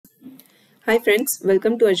Hi friends,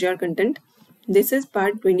 welcome to Azure Content. This is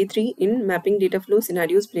part 23 in Mapping Dataflow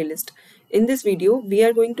Scenarios playlist. In this video, we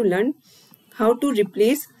are going to learn how to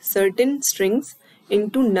replace certain strings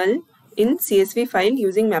into null in CSV file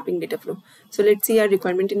using Mapping Dataflow. So let's see our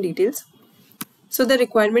requirement in details. So the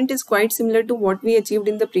requirement is quite similar to what we achieved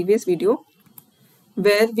in the previous video,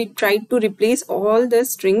 where we tried to replace all the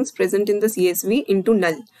strings present in the CSV into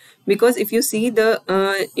null. Because if you see the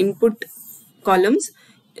input columns,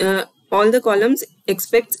 all the columns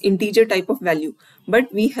expects integer type of value,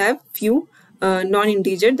 but we have few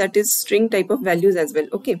non-integer, that is string type of values as well.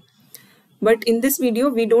 Okay, but in this video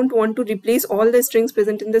we don't want to replace all the strings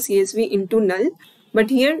present in the CSV into null, but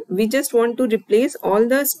here we just want to replace all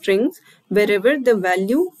the strings wherever the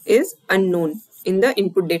value is unknown in the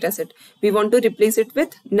input dataset. We want to replace it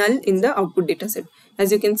with null in the output dataset,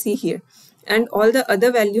 as you can see here, and all the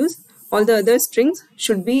other values, all the other strings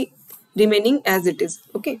should be remaining as it is.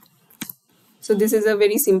 Okay, so this is a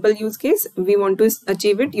very simple use case. We want to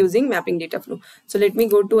achieve it using Mapping Dataflow. So let me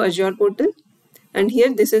go to Azure portal, and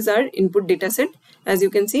here this is our input dataset. As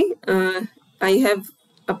you can see, I have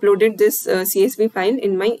uploaded this CSV file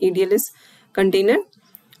in my ADLS container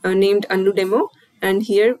named NULL demo, and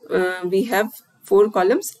here we have 4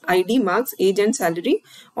 columns: ID, marks, age and salary.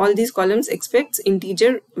 All these columns expects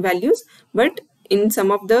integer values, but in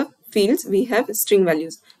some of the fields we have string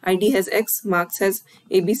values. ID has X, marks has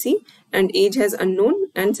ABC, and age has unknown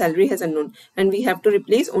and salary has unknown, and we have to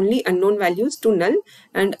replace only unknown values to null,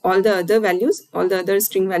 and all the other values, all the other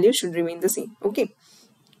string values should remain the same. Okay,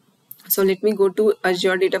 so let me go to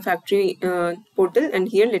Azure Data Factory portal, and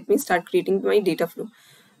here let me start creating my data flow.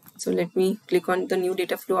 So let me click on the new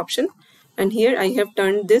data flow option, and here I have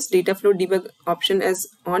turned this data flow debug option as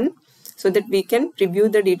on, so that we can preview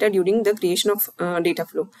the data during the creation of data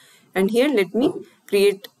flow. And here let me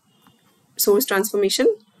create source transformation,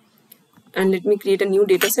 and let me create a new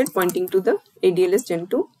dataset pointing to the ADLS Gen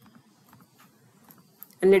 2,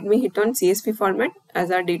 and let me hit on CSV format as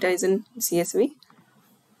our data is in CSV,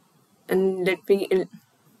 and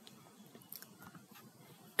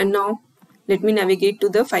now let me navigate to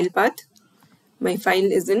the file path. My file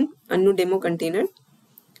is in unknown demo container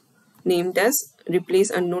named as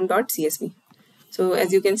replaceunknown.csv. So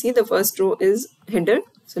as you can see, the first row is header,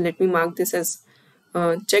 so let me mark this as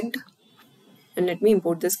checked, and let me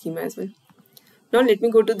import the schema as well. Now let me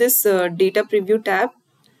go to this data preview tab,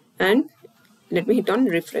 and let me hit on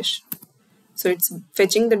refresh. So it's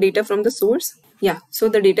fetching the data from the source. Yeah, so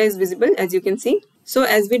the data is visible, as you can see. So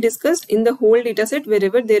as we discussed, in the whole dataset,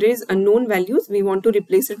 wherever there is unknown values, we want to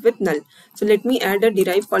replace it with null. So let me add a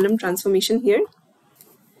derive column transformation here,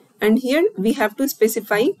 and here we have to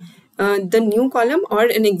specify the new column or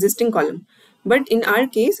an existing column. But in our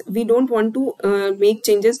case, we don't want to make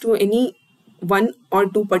changes to any 1 or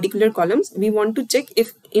 2 particular columns. We want to check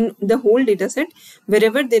if in the whole dataset,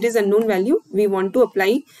 wherever there is unknown value, we want to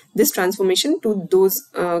apply this transformation to those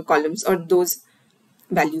columns or those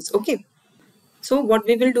values. Okay, so what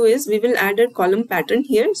we will do is we will add a column pattern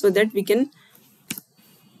here, so that we can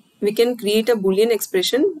create a Boolean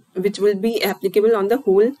expression which will be applicable on the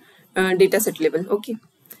whole dataset level. Okay,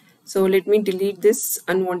 so let me delete this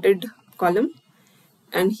unwanted column,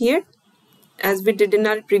 and here, as we did in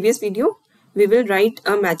our previous video, we will write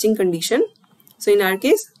a matching condition. So in our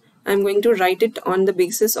case, I'm going to write it on the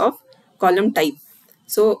basis of column type.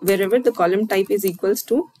 So wherever the column type is equals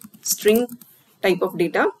to string type of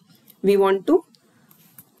data, we want to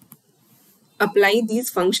apply these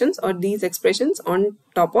functions or these expressions on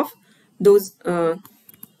top of those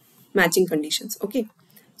matching conditions. Okay,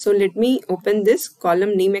 so let me open this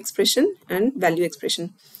column name expression and value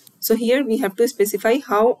expression. So here we have to specify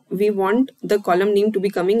how we want the column name to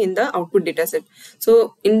be coming in the output dataset.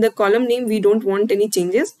 So in the column name, we don't want any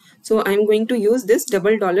changes. So I'm going to use this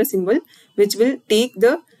 $$ symbol, which will take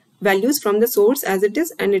the values from the source as it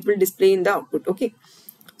is, and it will display in the output. Okay,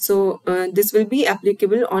 so this will be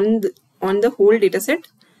applicable on the whole dataset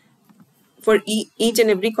for each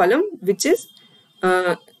and every column which is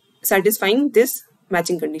satisfying this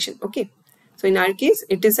matching condition. Okay, so in our case,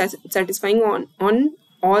 it is satisfying on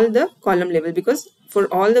all the column level, because for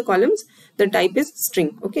all the columns the type is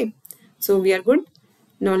string. Okay, so we are good.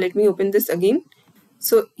 Now let me open this again.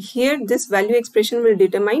 So here this value expression will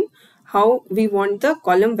determine how we want the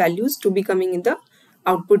column values to be coming in the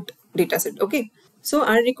output dataset. Okay, so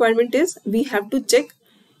our requirement is we have to check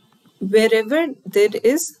wherever there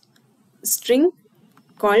is string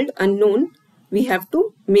called unknown, we have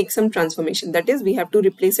to make some transformation, that is we have to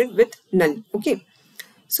replace it with null. Okay,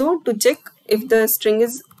 so to check if the string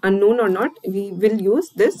is unknown or not, we will use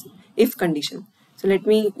this if condition. So let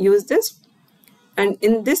me use this, and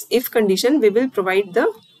in this if condition we will provide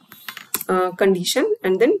the condition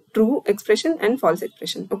and then true expression and false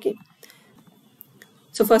expression. Okay,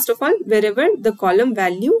 so first of all, wherever the column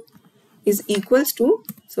value is equals to,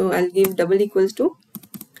 so I'll give double equals to,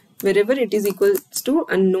 wherever it is equals to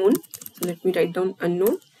unknown, so let me write down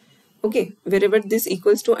unknown. Okay, wherever this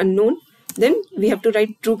equals to unknown, then we have to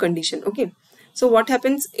write true condition. Okay, so what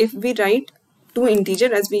happens if we write two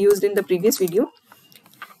integer as we used in the previous video?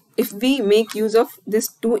 If we make use of this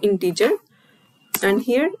two integer and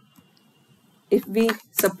here if we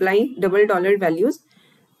supply double dollar values,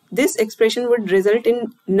 this expression would result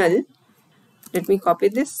in null. Let me copy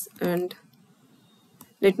this and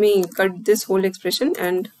let me cut this whole expression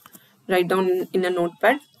and write down in a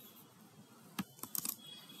notepad,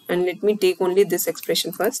 and let me take only this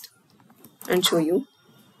expression first and show you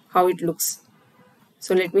how it looks.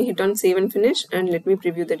 So let me hit on save and finish and let me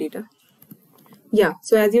preview the data. Yeah,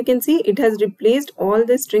 so as you can see, it has replaced all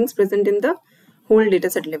the strings present in the whole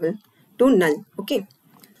dataset level to null. Okay,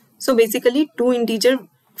 so basically two integer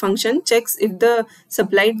function checks if the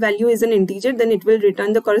supplied value is an integer, then it will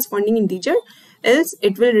return the corresponding integer, else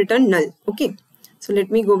it will return null. Okay, so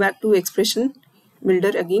let me go back to expression builder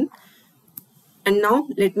again, and now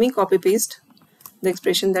let me copy paste the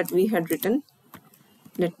expression that we had written.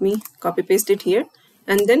 Let me copy paste it here,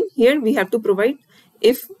 and then here we have to provide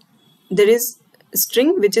if there is a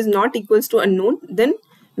string which is not equals to unknown, then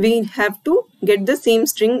we have to get the same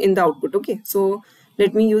string in the output. Okay, so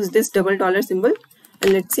let me use this double dollar symbol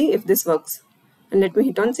and let's see if this works, and let me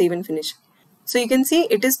hit on save and finish. So you can see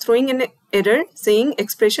it is throwing an error saying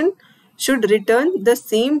expression should return the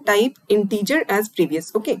same type integer as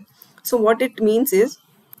previous. Okay, so what it means is,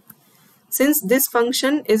 since this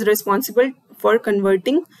function is responsible for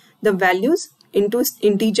converting the values into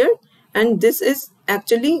integer and this is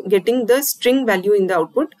actually getting the string value in the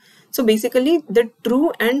output, so basically the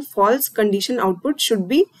true and false condition output should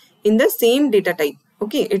be in the same data type.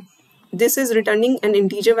 Okay, this is returning an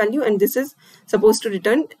integer value and this is supposed to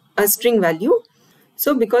return a string value.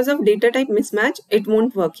 So because of data type mismatch, it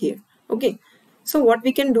won't work here. Okay, so what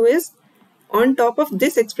we can do is, on top of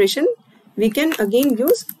this expression we can again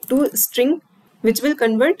use toString, which will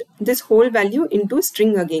convert this whole value into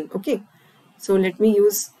string again. Okay, so let me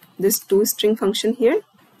use this toString function here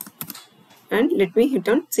and let me hit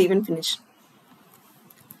on save and finish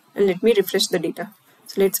and let me refresh the data.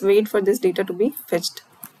 So let's wait for this data to be fetched.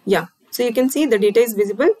 Yeah, so you can see the data is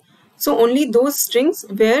visible. So only those strings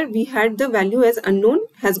where we had the value as unknown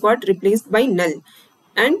has got replaced by null,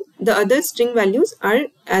 and the other string values are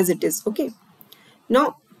as it is. Okay,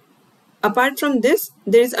 now apart from this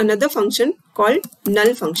there is another function called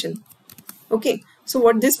null function. Okay, so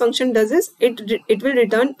what this function does is it will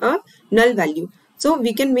return a null value. So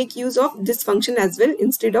we can make use of this function as well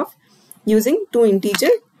instead of using two integer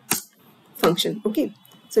function. Okay,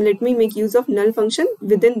 so let me make use of null function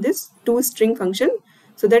within this toString function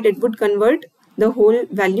so that it would convert the whole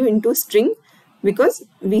value into string, because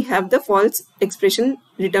we have the false expression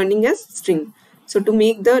returning as string. So to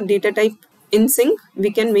make the data type in sync,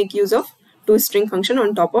 we can make use of toString function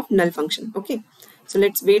on top of null function. Okay, so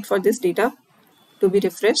let's wait for this data to be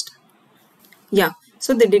refreshed. Yeah,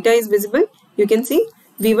 so the data is visible. You can see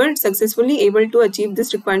we were successfully able to achieve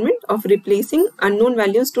this requirement of replacing unknown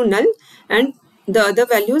values to null, and the other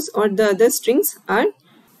values or the other strings are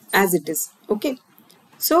as it is. Okay,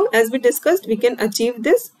 so as we discussed, we can achieve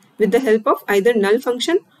this with the help of either null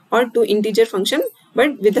function or two integer function,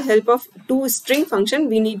 but with the help of toString function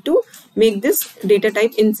we need to make this data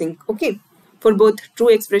type in sync. Okay, for both true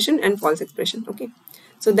expression and false expression. Okay,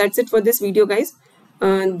 so that's it for this video, guys.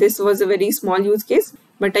 This was a very small use case,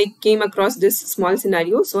 but I came across this small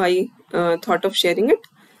scenario, so I thought of sharing it.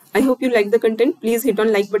 I hope you like the content. Please hit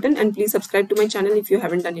on like button and please subscribe to my channel if you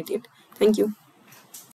haven't done it yet. Thank you.